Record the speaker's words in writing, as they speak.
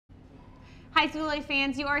Hi Zulily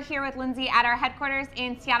fans, you are here with Lindsay at our headquarters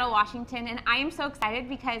in Seattle, Washington, and I am so excited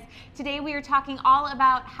because today we are talking all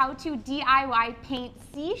about how to DIY paint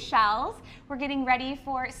seashells. We're getting ready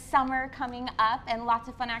for summer coming up and lots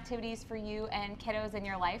of fun activities for you and kiddos in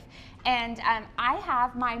your life. And I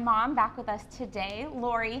have my mom back with us today,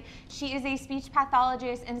 Lori. She is a speech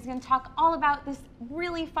pathologist and is going to talk all about this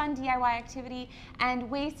really fun DIY activity and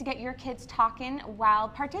ways to get your kids talking while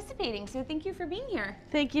participating. So thank you for being here.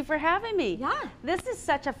 Thank you for having me. Yeah. This is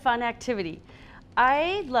such a fun activity.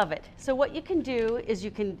 I love it. So what you can do is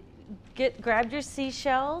you can grab your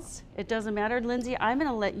seashells. It doesn't matter, Lindsay, I'm going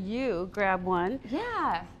to let you grab one.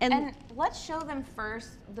 Yeah. And let's show them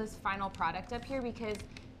first this final product up here because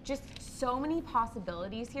just so many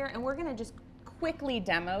possibilities here, and we're going to just quickly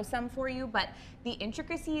demo some for you, but the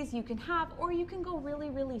intricacies you can have, or you can go really,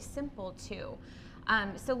 really simple too.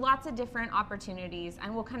 So lots of different opportunities,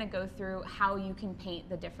 and we'll kind of go through how you can paint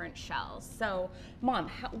the different shells. So Mom,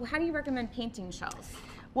 how do you recommend painting shells?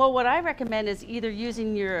 Well, what I recommend is either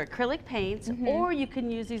using your acrylic paints or you can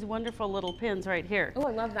use these wonderful little pins right here. Oh,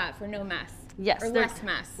 I love that, for no mess. Yes. Or less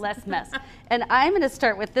mess. Less mess. And I'm going to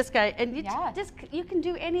start with this guy, and you can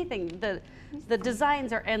do anything. The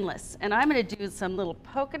designs are endless. And I'm going to do some little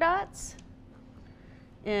polka dots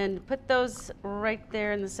and put those right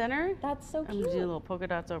there in the center. That's so cute. I'm going to do little polka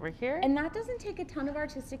dots over here. And that doesn't take a ton of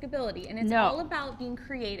artistic ability, and it's all about being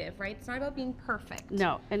creative, right? It's not about being perfect.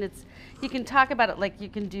 No, and you can talk about it like you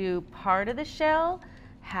can do part of the shell,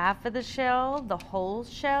 half of the shell, the whole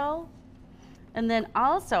shell. And then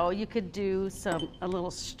also you could do a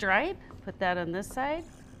little stripe, put that on this side,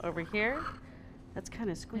 over here. That's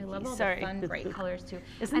kind of squeaky. I love all the fun, bright colors too.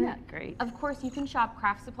 Isn't that great? Of course, you can shop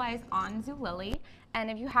craft supplies on Zulily. And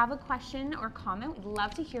if you have a question or comment, we'd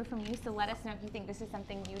love to hear from you. So let us know if you think this is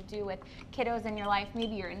something you do with kiddos in your life.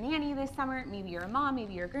 Maybe you're a nanny this summer, maybe you're a mom,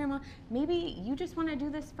 maybe you're a grandma. Maybe you just want to do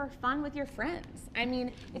this for fun with your friends. I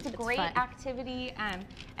mean, it's a great activity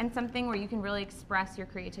and something where you can really express your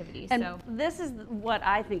creativity. And this is what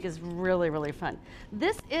I think is really, really fun.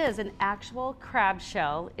 This is an actual crab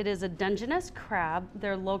shell. It is a Dungeness crab.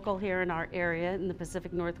 They're local here in our area in the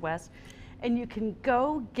Pacific Northwest. And you can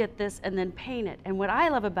go get this and then paint it. And what I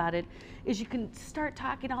love about it is you can start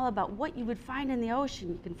talking all about what you would find in the ocean.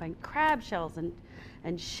 You can find crab shells and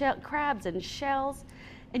crabs and shells,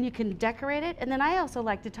 and you can decorate it. And then I also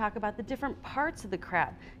like to talk about the different parts of the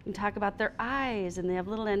crab. You can talk about their eyes, and they have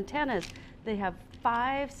little antennas. They have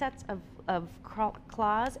 5 sets of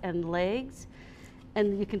claws and legs.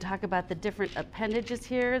 And you can talk about the different appendages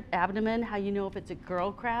here, abdomen, how you know if it's a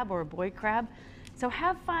girl crab or a boy crab. So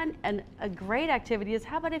have fun, and a great activity is,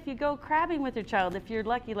 how about if you go crabbing with your child, if you're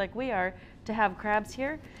lucky like we are to have crabs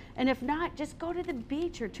here, and if not, just go to the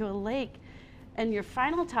beach or to a lake. And your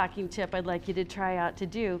final talking tip I'd like you to try out to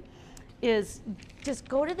do is just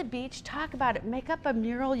go to the beach, talk about it, make up a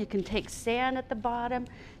mural. You can take sand at the bottom,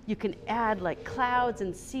 you can add like clouds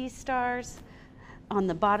and sea stars on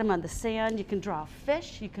the bottom on the sand, you can draw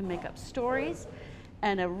fish, you can make up stories.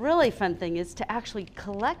 And a really fun thing is to actually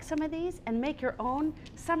collect some of these and make your own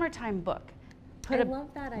summertime book. I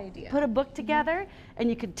love that idea. Put a book together, and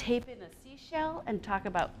you could tape in a seashell and talk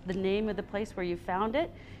about the name of the place where you found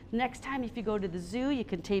it. Next time if you go to the zoo, you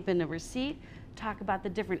can tape in a receipt, talk about the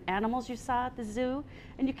different animals you saw at the zoo,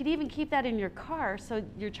 and you could even keep that in your car so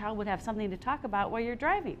your child would have something to talk about while you're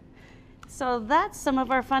driving. So that's some of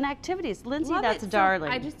our fun activities. Lindsay, that's darling.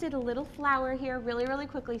 So I just did a little flower here really, really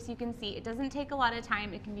quickly so you can see. It doesn't take a lot of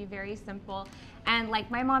time. It can be very simple. And like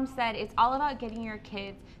my mom said, it's all about getting your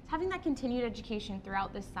kids, having that continued education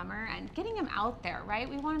throughout the summer and getting them out there, right?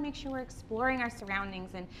 We want to make sure we're exploring our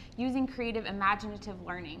surroundings and using creative, imaginative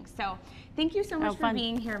learning. So thank you so much for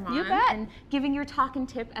being here, Mom. You bet. And giving your talk and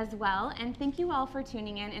tip as well. And thank you all for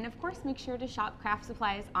tuning in. And of course, make sure to shop craft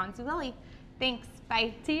supplies on Zulily. Thanks.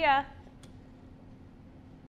 Bye. See ya.